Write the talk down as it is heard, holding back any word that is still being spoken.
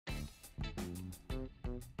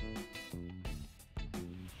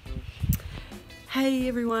Hey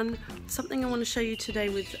everyone, something I want to show you today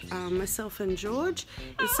with myself and George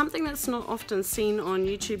is something that's not often seen on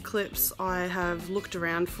YouTube clips. I have looked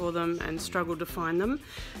around for them and struggled to find them.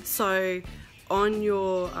 So on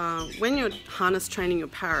your when you're harness training your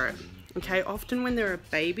parrot, okay, often when they're a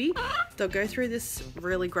baby, they'll go through this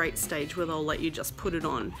really great stage where they'll let you just put it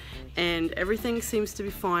on and everything seems to be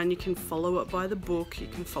fine. You can follow it by the book, you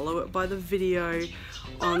can follow it by the video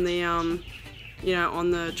on the on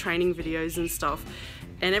the training videos and stuff,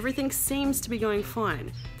 and everything seems to be going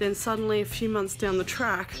fine. Then suddenly a few months down the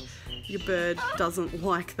track, your bird doesn't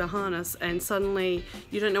like the harness and suddenly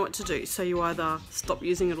you don't know what to do. So you either stop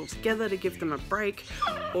using it altogether to give them a break,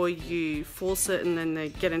 or you force it and then they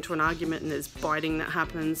get into an argument and there's biting that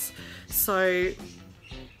happens. So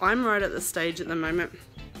I'm right at the stage at the moment.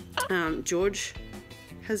 George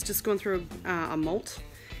has just gone through a molt,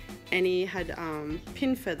 and he had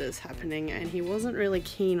pin feathers happening and he wasn't really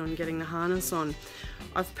keen on getting the harness on.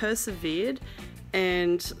 I've persevered,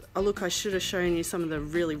 and look, I should have shown you some of the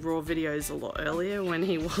really raw videos a lot earlier when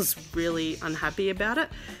he was really unhappy about it,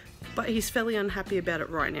 but he's fairly unhappy about it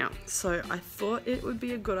right now. So I thought it would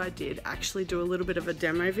be a good idea to actually do a little bit of a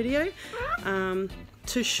demo video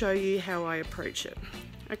to show you how I approach it.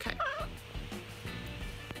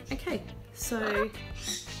 Okay, so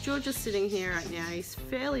George is sitting here right now. He's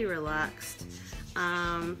fairly relaxed.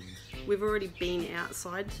 We've already been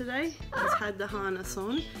outside today. He's had the harness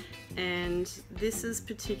on, and this is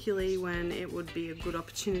particularly when it would be a good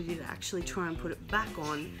opportunity to actually try and put it back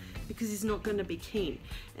on, because he's not going to be keen.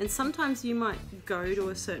 And sometimes you might go to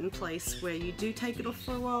a certain place where you do take it off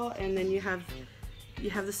for a while, and then you have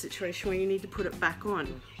the situation where you need to put it back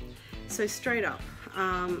on. So straight up,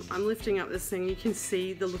 I'm lifting up this thing. You can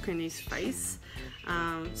see the look in his face.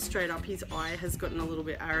 Straight up, his eye has gotten a little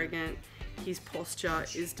bit arrogant. His posture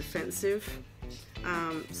is defensive.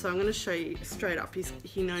 So I'm going to show you straight up.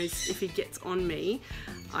 He knows if he gets on me,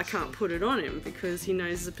 I can't put it on him, because he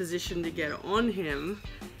knows the position to get it on him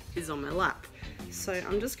is on my lap. So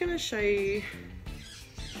I'm just going to show you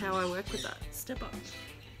how I work with that. Step up.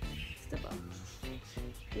 Step up.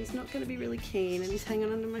 He's not going to be really keen, and he's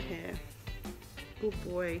hanging under my hair. Good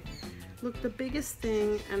boy. Look, the biggest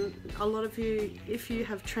thing, and a lot of you, if you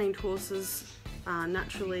have trained horses,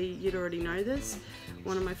 naturally you'd already know this.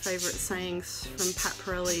 One of my favourite sayings from Pat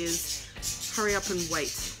Pirelli is, hurry up and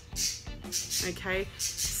wait. Okay,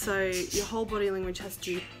 so your whole body language has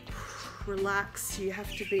to relax. You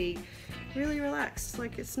have to be really relaxed,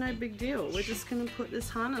 like it's no big deal. We're just going to put this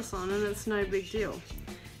harness on and it's no big deal.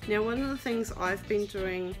 Now, one of the things I've been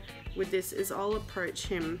doing with this is I'll approach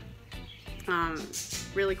him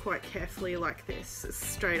really quite carefully like this,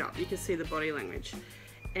 straight up. You can see the body language,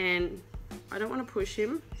 and I don't want to push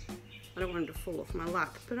him, I don't want him to fall off my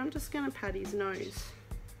lap, but I'm just going to pat his nose.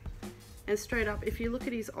 And straight up, if you look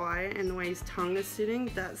at his eye and the way his tongue is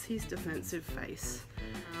sitting, that's his defensive face.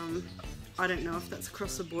 I don't know if that's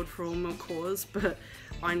across the board for all macaws, but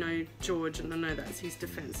I know George and I know that's his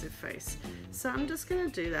defensive face. So I'm just going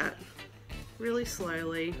to do that really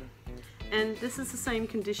slowly. And this is the same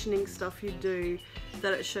conditioning stuff you do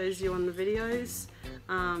that it shows you on the videos,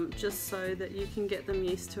 just so that you can get them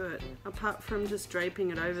used to it, apart from just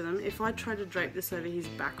draping it over them. If I tried to drape this over his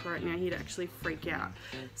back right now, he'd actually freak out.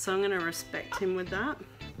 So I'm going to respect him with that.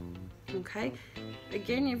 Okay,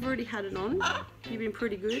 again, you've already had it on. You've been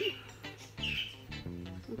pretty good.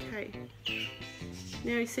 Okay,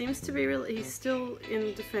 now he seems to be he's still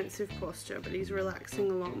in defensive posture, but he's relaxing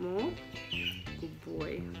a lot more. Good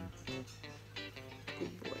boy.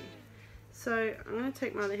 Good boy. So I'm going to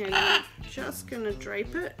take my other hand and I'm just going to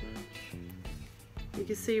drape it. You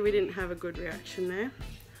can see we didn't have a good reaction there.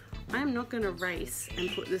 I am not going to race and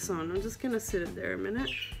put this on. I'm just going to sit it there a minute.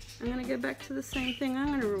 I'm going to go back to the same thing. I'm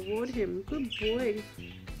going to reward him. Good boy.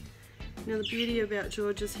 Now the beauty about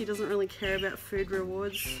George is he doesn't really care about food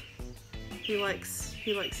rewards. He likes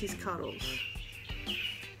his cuddles.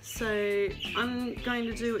 So I'm going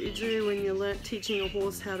to do what you do when you're teaching a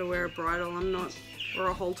horse how to wear a bridle. Or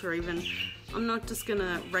a halter even. I'm not just going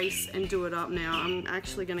to race and do it up now. I'm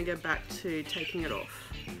actually going to go back to taking it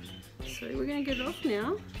off. So we're going to get it off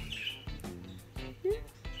now.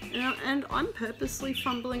 Yeah. And I'm purposely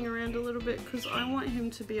fumbling around a little bit because I want him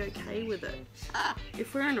to be okay with it.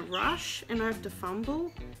 If we're in a rush and I have to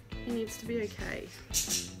fumble, he needs to be okay.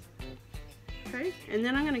 Okay, and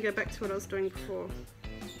then I'm going to go back to what I was doing before.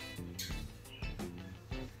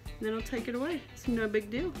 And then I'll take it away. It's no big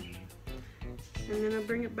deal. And then I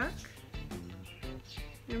bring it back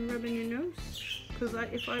and rub in your nose, because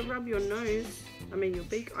if I rub your nose, your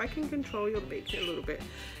beak, I can control your beak a little bit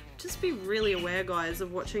just be really aware, guys,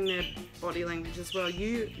 of watching their body language as well.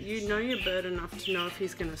 You know your bird enough to know if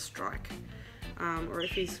he's going to strike or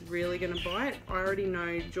if he's really going to bite. I already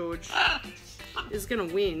know George is going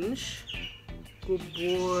to whinge. Good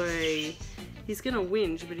boy. He's going to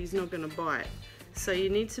whinge, but he's not going to bite. So you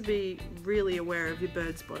need to be really aware of your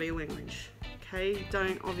bird's body language. Okay,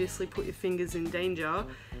 don't obviously put your fingers in danger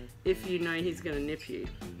if you know he's going to nip you.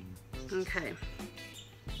 Okay,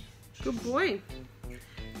 good boy.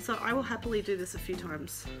 So I will happily do this a few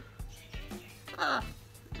times.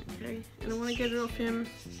 Okay, and I want to get it off him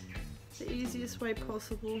the easiest way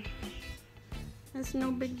possible. That's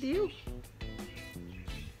no big deal.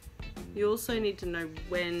 You also need to know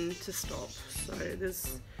when to stop. So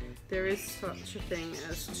there is such a thing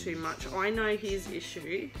as too much. I know his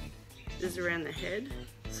issue is around the head,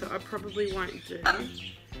 so I probably won't do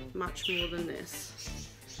much more than this.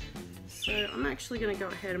 So I'm actually going to go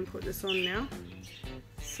ahead and put this on now.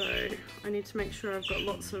 So I need to make sure I've got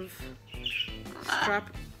lots of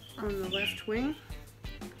strap on the left wing.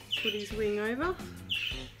 Put his wing over.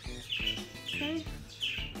 Okay.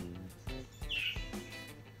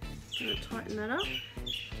 Going to tighten that up.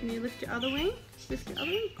 Can you lift your other wing? Lift your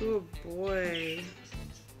other wing. Good boy.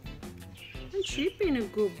 Haven't you been a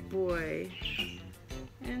good boy?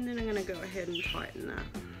 And then I'm going to go ahead and tighten that.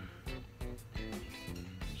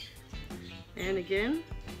 And again,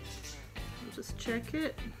 I'll just check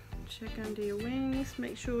it. Check under your wings.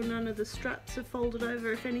 Make sure none of the straps are folded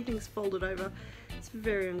over. If anything's folded over, it's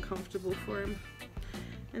very uncomfortable for him.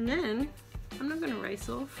 And then I'm not going to race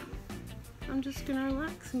off. I'm just going to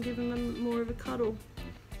relax and give him more of a cuddle.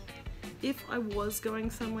 If I was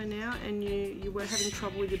going somewhere now and you were having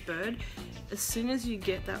trouble with your bird, as soon as you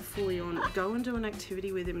get that fully on, go and do an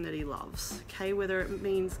activity with him that he loves, okay? Whether it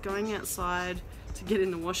means going outside to get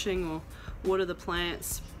in the washing or water the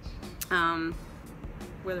plants,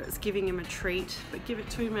 whether it's giving him a treat, but give it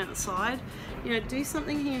to him outside. You know, do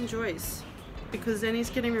something he enjoys, because then he's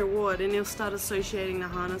getting reward and he'll start associating the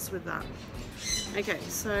harness with that. Okay,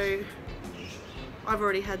 so I've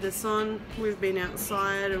already had this on. We've been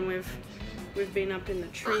outside and we've been up in the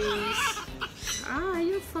trees. Ah,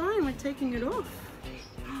 you're fine. We're taking it off.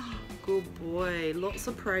 Good boy. Lots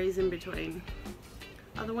of praise in between.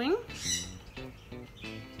 Other wing.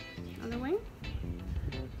 Other wing.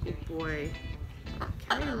 Good boy.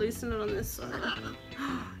 Okay, loosen it on this side.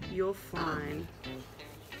 You're fine.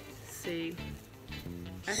 See,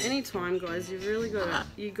 at any time, guys, you've really got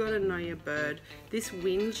to know your bird. This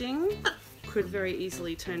whinging could very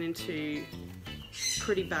easily turn into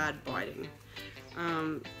pretty bad biting.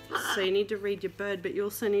 So you need to read your bird, but you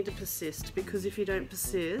also need to persist, because if you don't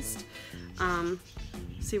persist,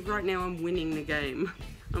 see, right now I'm winning the game.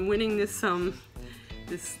 I'm winning this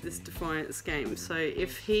this defiance game. So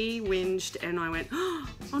if he whinged and I went,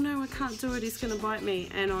 oh no, I can't do it, he's gonna bite me,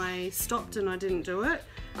 and I stopped and I didn't do it,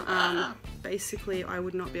 basically I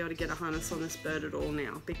would not be able to get a harness on this bird at all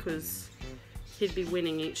now, because he'd be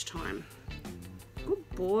winning each time. Good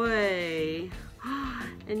boy.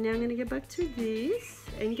 And now I'm gonna go back to this,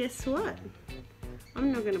 and guess what?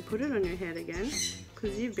 I'm not gonna put it on your head again,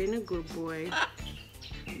 because you've been a good boy.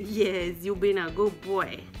 Yes, you've been a good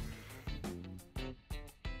boy.